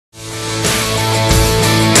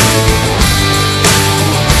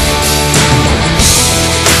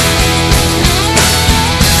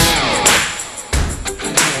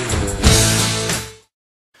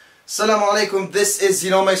Assalamu alaikum, this is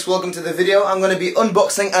xenoBUILD. Welcome to the video. I'm going to be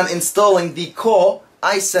unboxing and installing the Core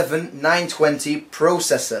i7-920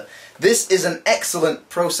 processor. This is an excellent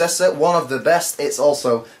processor, one of the best. It's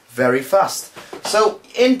also very fast. So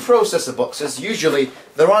in processor boxes, usually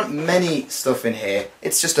there aren't many stuff in here.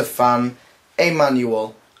 It's just a fan, a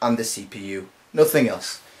manual and the CPU. Nothing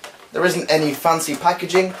else. There isn't any fancy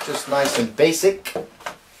packaging, just nice and basic.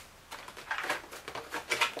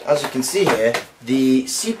 As you can see here, the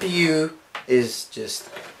CPU is just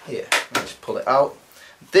here. Let me just pull it out.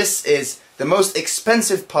 This is the most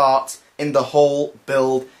expensive part in the whole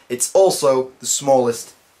build. It's also the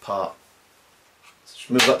smallest part. So just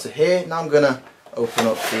move that to here. Now I'm going to open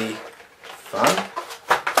up the fan.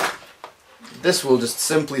 This will just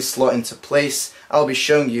simply slot into place. I'll be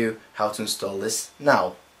showing you how to install this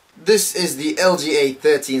now. This is the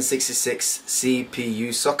LGA1366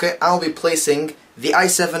 CPU socket. I'll be placing the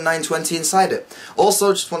i7-920 inside it.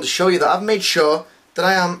 Also, just want to show you that I've made sure that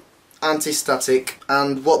I am anti-static,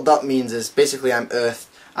 and what that means is basically I'm earthed.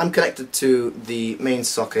 I'm connected to the main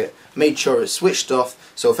socket, made sure it's switched off,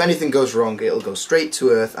 so if anything goes wrong it'll go straight to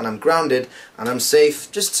earth, and I'm grounded and I'm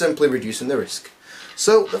safe, just simply reducing the risk.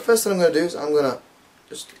 So the first thing I'm going to do is I'm going to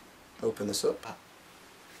just open this up.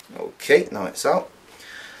 Okay, now it's out.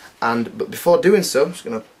 But before doing so, I'm just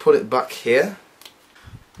going to put it back here.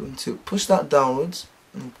 I'm going to push that downwards.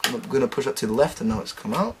 I'm going to push that to the left, and now it's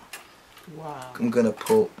come out. Wow. I'm going to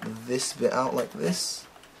pull this bit out like this.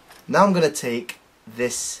 Now I'm going to take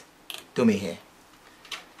this dummy here.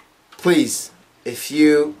 Please, if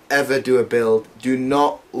you ever do a build, do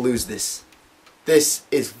not lose this. This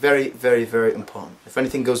is very, very, very important. If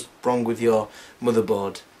anything goes wrong with your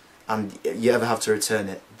motherboard and you ever have to return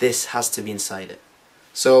it, this has to be inside it.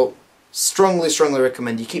 So, strongly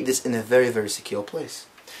recommend you keep this in a very, very secure place.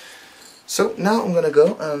 So now I'm going to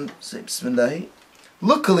go and say Bismillah.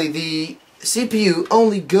 Luckily the CPU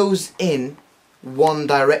only goes in one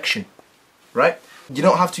direction, right? You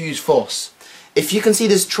don't have to use force. If you can see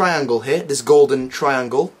this triangle here, this golden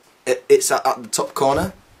triangle, it's at the top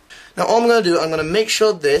corner. Now all I'm going to do, I'm going to make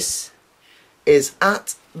sure this is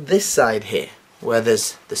at this side here, where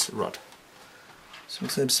there's this rod. So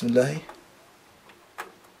say Bismillah.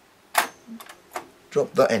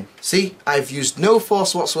 Drop that in. See, I've used no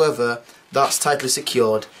force whatsoever. That's tightly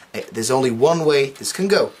secured. There's only one way this can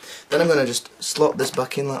go. Then I'm going to just slot this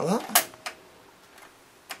back in like that.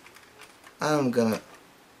 I'm going to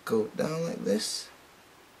go down like this.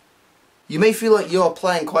 You may feel like you're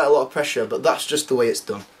applying quite a lot of pressure, but that's just the way it's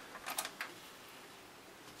done.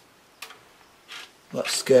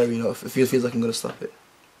 That's scary, you know, if it feels like I'm going to slap it.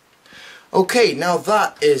 Okay, now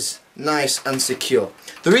that is nice and secure.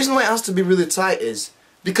 The reason why it has to be really tight is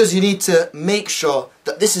because you need to make sure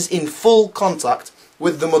that this is in full contact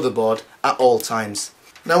with the motherboard at all times.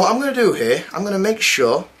 Now what I'm going to do here, I'm going to make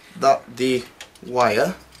sure that the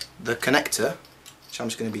wire, the connector, which I'm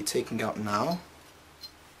just going to be taking out now,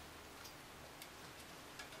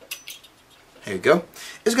 here we go,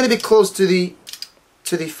 is going to be close to the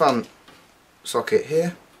fan socket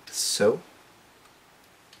here, so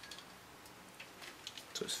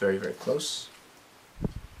it's very, very close.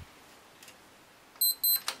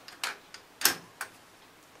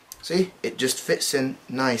 See, it just fits in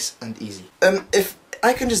nice and easy. If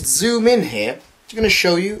I can just zoom in here, I'm going to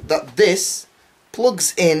show you that this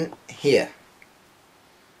plugs in here.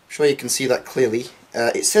 I'm sure you can see that clearly.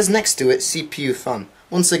 It says next to it CPU fan.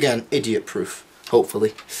 Once again, idiot proof,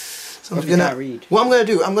 hopefully. So what I'm going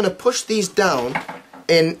to do, I'm going to push these down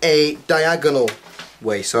in a diagonal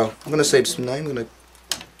way. So I'm going to say some name.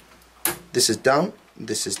 This is down,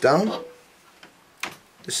 this is down,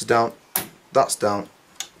 this is down, that's down.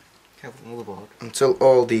 Until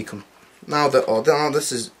all the now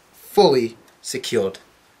this is fully secured.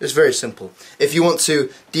 It's very simple. If you want to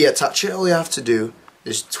deattach it, all you have to do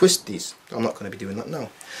is twist these. I'm not going to be doing that now.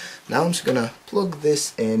 Now I'm just going to plug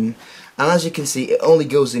this in, and as you can see, it only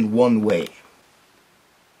goes in one way.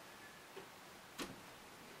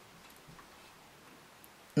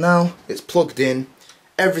 Now it's plugged in.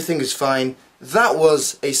 Everything is fine. That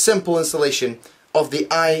was a simple installation of the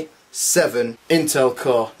i7 Intel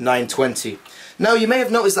Core 920. Now you may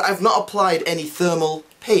have noticed that I've not applied any thermal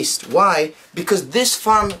paste. Why? Because this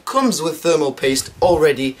fan comes with thermal paste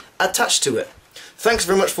already attached to it. Thanks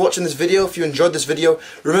very much for watching this video. If you enjoyed this video,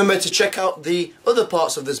 remember to check out the other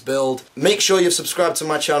parts of this build. Make sure you've subscribed to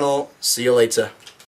my channel. See you later.